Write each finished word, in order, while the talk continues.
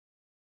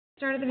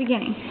Start at the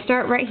beginning.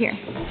 Start right here.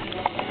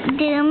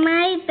 Do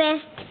my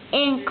best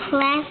in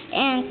class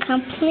and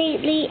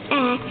completely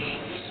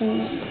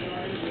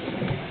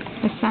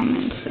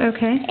Assignments.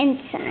 Okay. in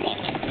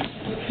science.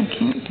 I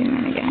can't do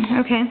that again.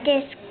 Okay.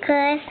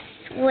 Discuss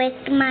with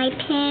my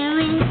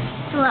parents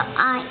what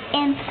I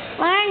am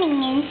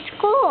learning in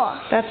school.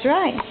 That's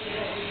right.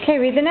 Okay,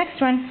 read the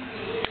next one.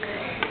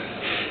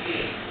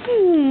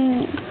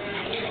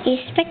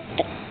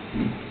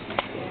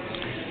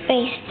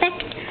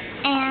 Respect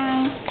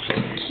and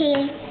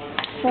care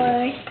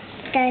for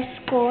the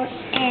school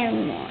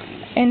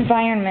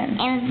Environment.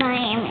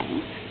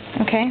 environment.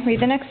 Okay, read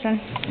the next one.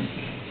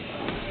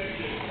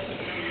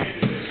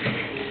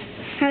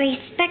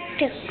 Respect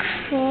the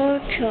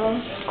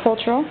Cultural.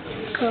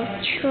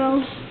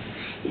 cultural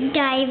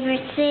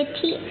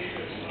diversity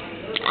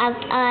of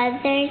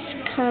others,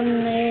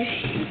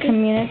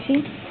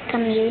 Community.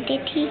 community,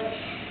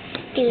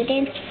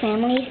 students,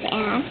 families,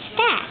 and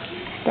staff.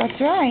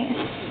 That's right.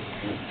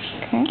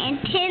 Okay.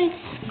 Attend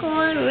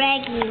school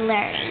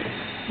regularly.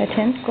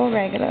 Attend school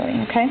regularly.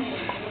 Okay.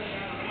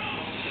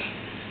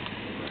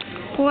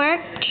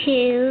 Work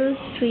to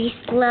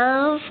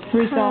resolve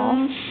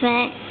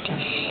conflict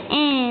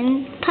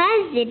and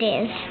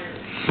positive.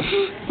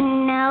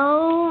 No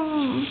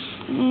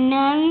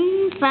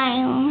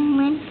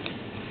non-violent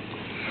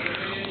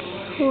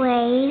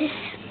ways.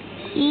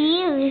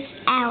 Use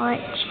our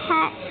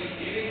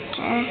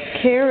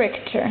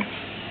character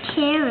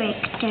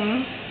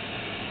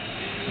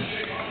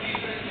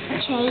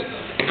trait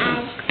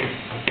as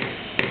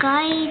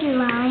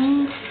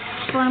guidelines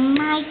for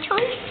my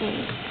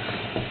choices.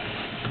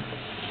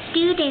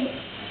 Student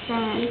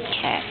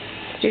center.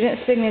 Student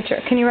signature.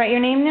 Can you write your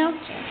name now?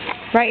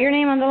 Write your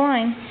name on the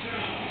line.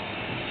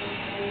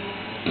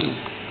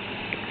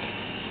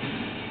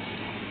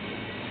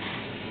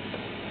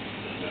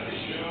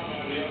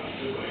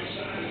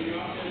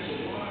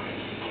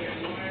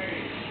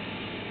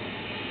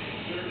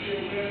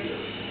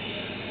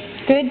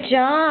 Good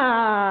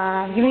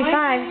job. Give me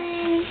 5.